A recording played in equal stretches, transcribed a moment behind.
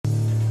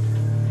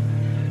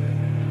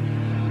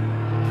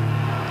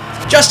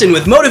Justin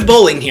with Motive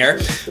Bowling here.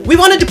 We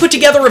wanted to put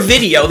together a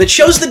video that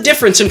shows the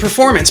difference in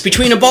performance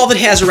between a ball that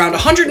has around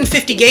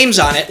 150 games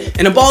on it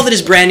and a ball that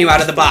is brand new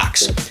out of the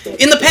box.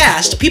 In the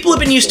past, people have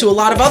been used to a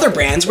lot of other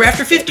brands where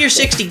after 50 or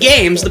 60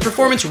 games, the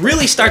performance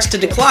really starts to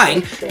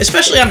decline,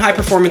 especially on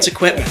high-performance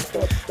equipment.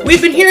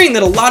 We've been hearing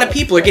that a lot of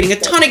people are getting a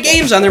ton of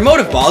games on their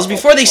Motive balls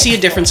before they see a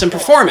difference in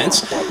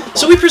performance,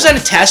 so we present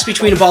a test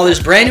between a ball that is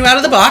brand new out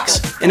of the box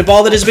and a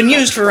ball that has been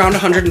used for around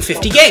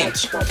 150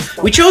 games.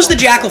 We chose the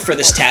Jackal for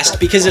this test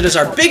because it is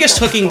our biggest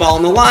hooking ball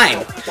in the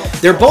line.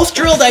 They're both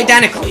drilled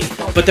identically,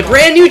 but the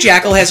brand new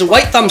Jackal has a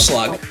white thumb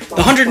slug, the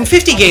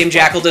 150 game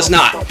Jackal does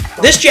not.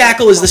 This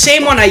Jackal is the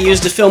same one I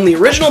used to film the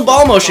original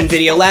ball motion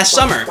video last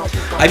summer.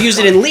 I've used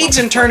it in leagues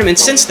and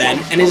tournaments since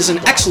then, and it is an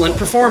excellent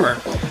performer.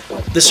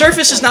 The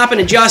surface has not been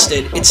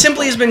adjusted, it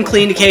simply has been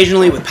cleaned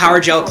occasionally with Power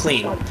Gel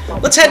Clean.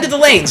 Let's head to the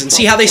lanes and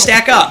see how they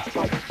stack up.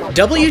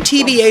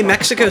 WTBA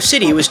Mexico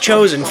City was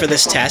chosen for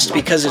this test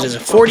because it is a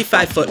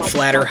 45-foot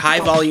flatter,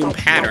 high-volume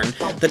pattern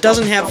that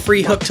doesn't have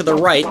free hook to the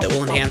right that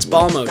will enhance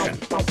ball motion.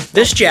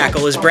 This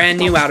Jackal is brand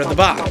new out of the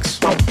box.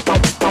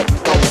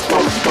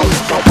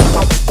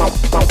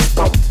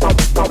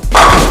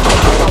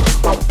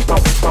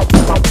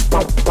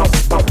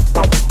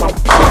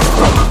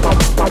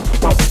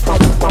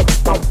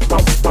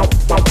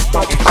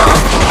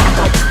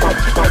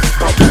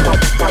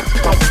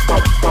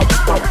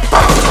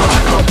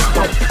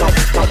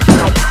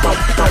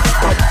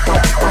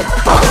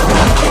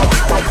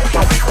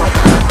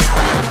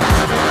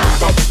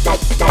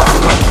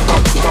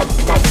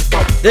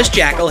 This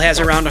Jackal has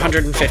around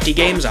 150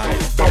 games on it.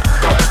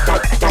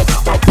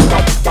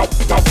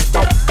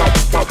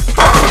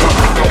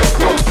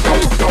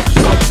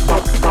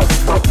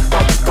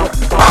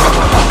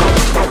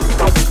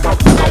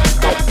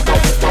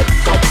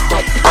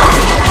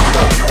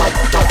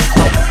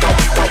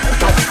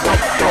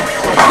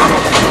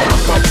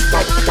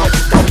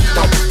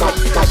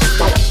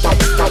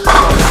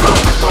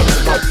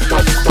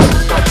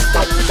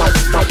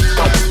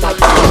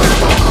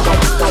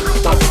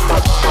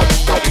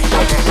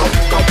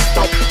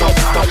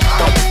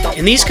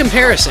 In these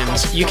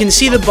comparisons, you can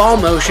see the ball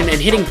motion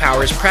and hitting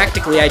power is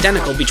practically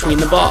identical between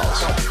the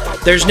balls.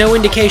 There's no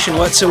indication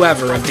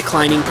whatsoever of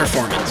declining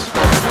performance.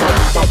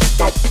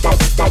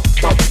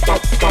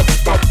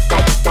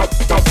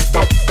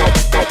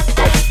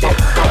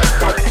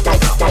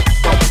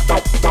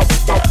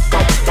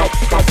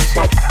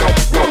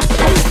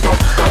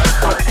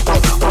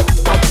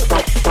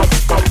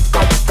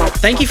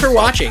 Thank you for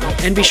watching,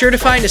 and be sure to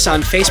find us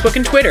on Facebook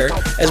and Twitter,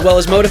 as well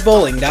as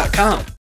motivebowling.com.